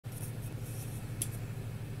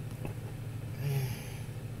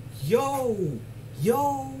Yo,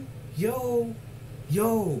 yo, yo,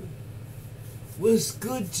 yo. What's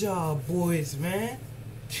good, y'all boys, man?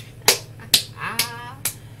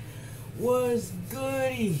 What's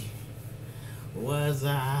goody? What's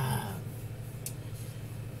up?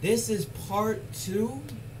 This is part 2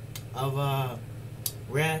 of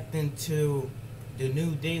reacting to the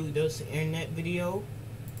new Daily Dose of Internet video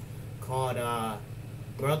called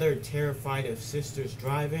Brother Terrified of Sisters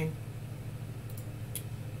Driving.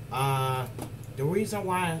 The reason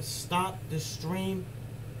why I stopped the stream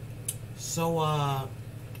so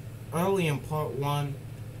early in part 1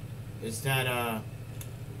 is that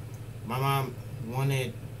my mom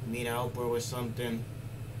wanted me to help her with something.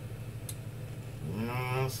 You know what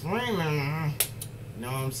I'm saying? You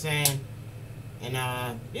know what I'm saying? And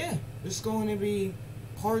yeah, this is going to be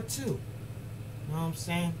part 2. You know what I'm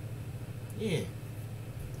saying? Yeah.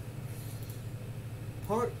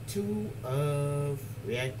 Part 2 of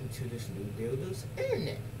reacting to this new Dildo's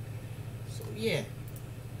Internet. So yeah.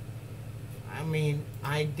 I mean,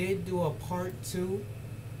 I did do a part 2.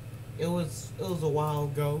 It was a while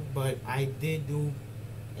ago, but I did do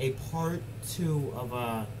a part 2 of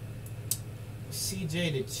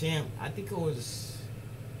CJ the Champ. I think it was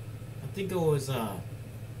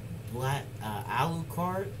Black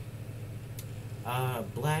Alucard,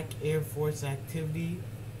 Black Air Force Activity.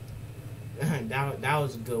 that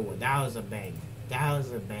was a good one. That was a banger. That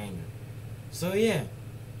was a banger. So yeah,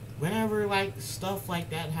 whenever like stuff like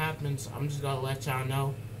that happens, I'm just gonna let y'all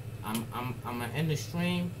know. I'm gonna end the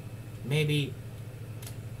stream. Maybe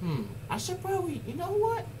I should probably, you know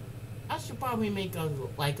what? I should probably make a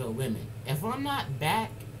limit. If I'm not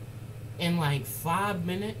back in like 5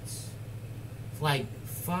 minutes, like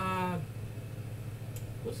 5,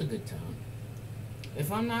 what's a good time?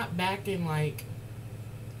 If I'm not back in like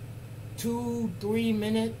 2-3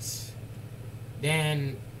 minutes,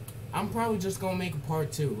 then I'm probably just gonna make a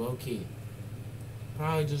part 2, low key.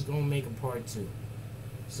 Probably just gonna make a part 2.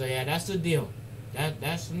 So yeah, that's the deal.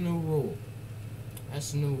 That's the new rule.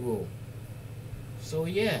 That's the new rule. So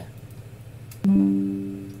yeah,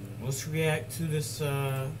 let's react to this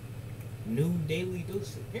new Daily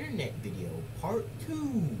Dose of Internet video, part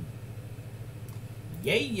 2.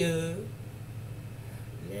 Yeah,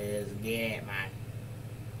 let's get man.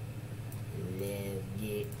 Let's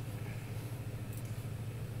get.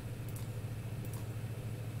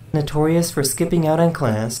 Notorious for skipping out on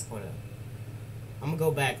class. Hold up. I'm gonna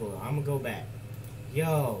go back a little. I'm gonna go back.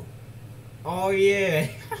 Yo. Oh yeah.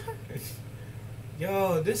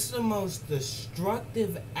 Yo, this is the most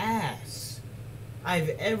destructive ass I've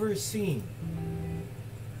ever seen.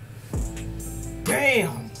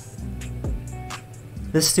 Damn.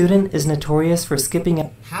 This student is notorious for skipping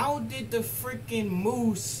out. How did the freaking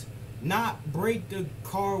moose not break the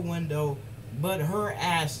car window, but her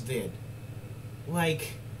ass did?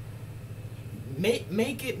 Like,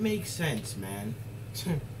 make it make sense, man.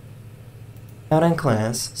 Out in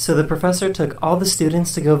class, so the professor took all the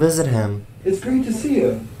students to go visit him. It's great to see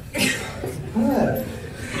you. Hi.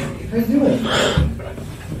 How you doing?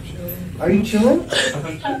 Are you chilling?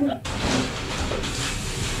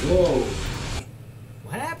 Whoa.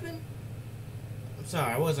 What happened? I'm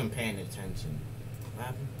sorry, I wasn't paying attention. What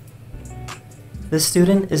happened? This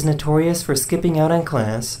student is notorious for skipping out on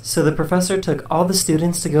class, so the professor took all the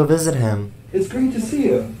students to go visit him. It's great to see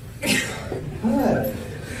you. Hi.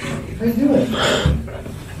 How you doing?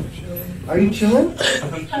 Are you chilling?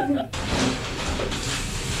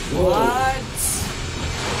 What?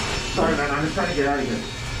 Sorry, man. I'm just trying to get out of here.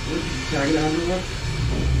 Can I get out of here?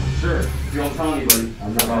 Sure. If you don't tell anybody,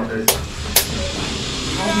 I'm not about this.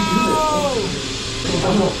 How do you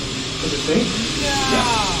do this? Is it fake?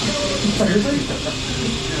 Yeah. Seriously?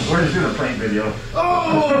 We're just doing a prank video.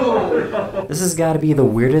 Oh! This has got to be the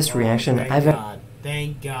weirdest reaction I've ever.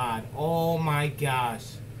 Thank God. Oh my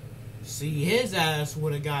gosh. See, his ass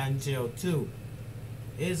would have gotten in jail too.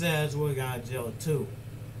 His ass would have gotten in jail too.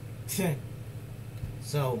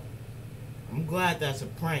 So, I'm glad that's a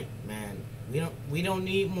prank, man. We don't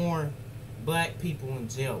need more black people in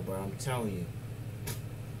jail, bro. I'm telling you.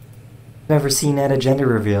 I've ever seen at a gender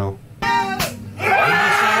reveal.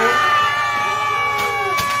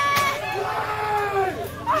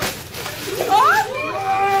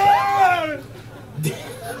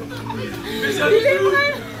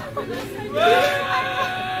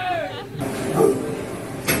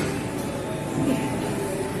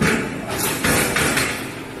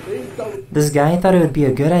 This guy thought it would be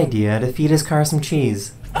a good idea to feed his car some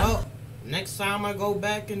cheese. Well, next time I go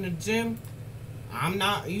back in the gym, I'm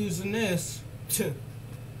not using this.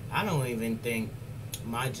 I don't even think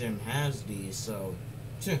my gym has these, so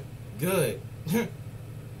good.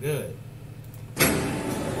 Good.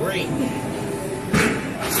 Great.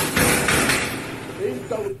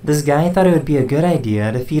 This guy thought it would be a good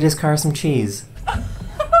idea to feed his car some cheese.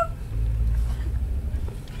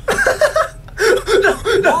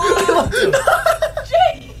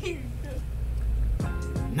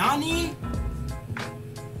 NANI?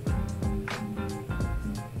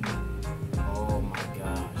 Oh my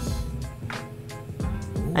gosh.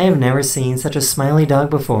 I have never seen such a smiley dog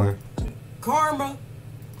before. Karma!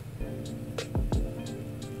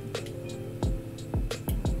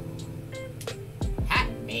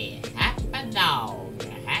 Happy dog.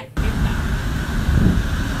 Happy dog.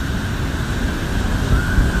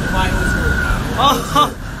 Nobody was hurt,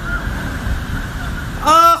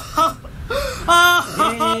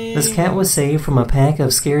 man. This cat was saved from a pack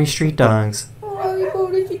of scary street dogs.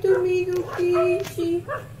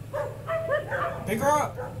 Pick her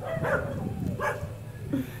up.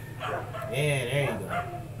 Yeah, there you go.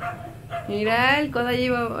 Mira, el coda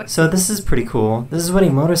lleva... So this is pretty cool. This is what a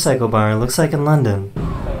motorcycle bar looks like in London.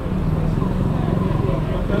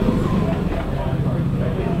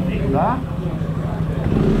 What?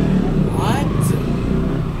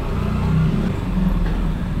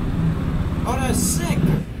 Oh, that's sick.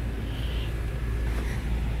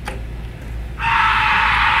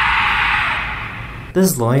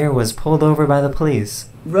 This lawyer was pulled over by the police.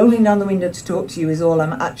 Rolling down the window to talk to you is all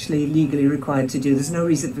I'm actually legally required to do. There's no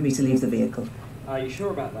reason for me to leave the vehicle. Are you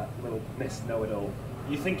sure about that, little Miss Know-It-all?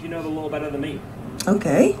 You think you know the law better than me?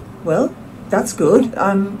 Okay, well, that's good.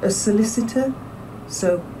 I'm a solicitor,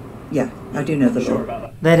 so yeah, I do know the Sure law. about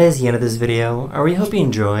that. That is the end of this video. I really hope you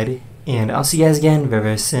enjoyed, and I'll see you guys again very,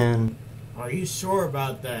 very soon. Are you sure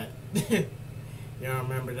about that? You don't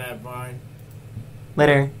remember that, Vine?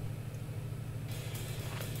 Later.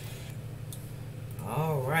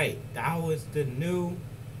 Alright, that was the new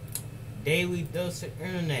Daily Dose of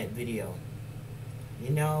Internet video.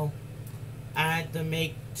 You know, I had to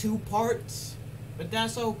make 2 parts, but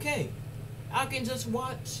that's okay. I can just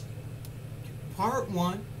watch part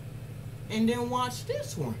 1 and then watch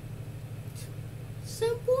this one.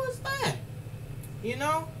 Simple as that. You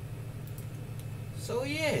know? So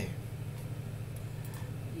yeah.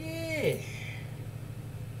 Yeah.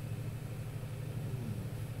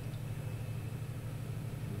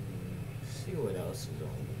 See what else is on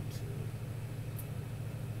YouTube.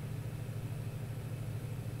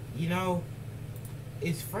 You know,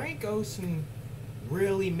 is Frank Ocean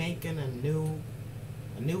really making a new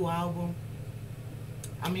album?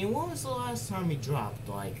 I mean, when was the last time he dropped?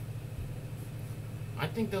 Like, I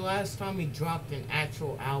think the last time he dropped an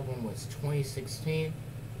actual album was 2016.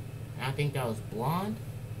 And I think that was Blonde.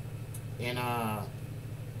 And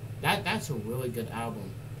that's a really good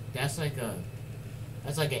album. That's like an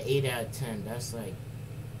 8 out of 10. That's a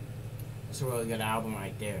really good album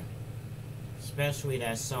right there. Especially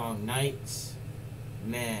that song Nights.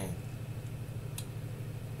 Man.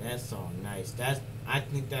 That song Nights. I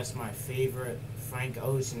think that's my favorite Frank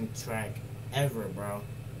Ocean track ever, bro.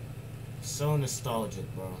 So nostalgic,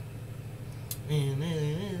 bro. Hey,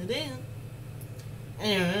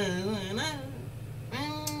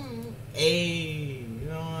 you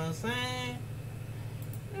know what I'm saying?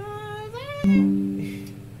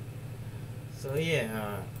 So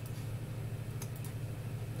yeah,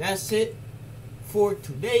 that's it for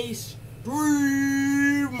today's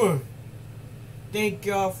stream. Thank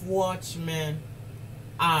y'all for watching, man.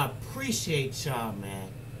 I appreciate y'all, man.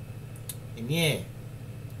 And yeah,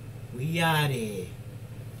 we out here.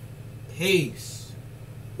 Peace.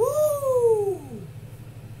 Woo!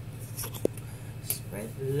 Spread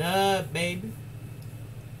the love, baby.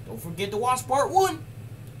 Don't forget to watch part 1.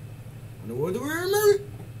 No other minute.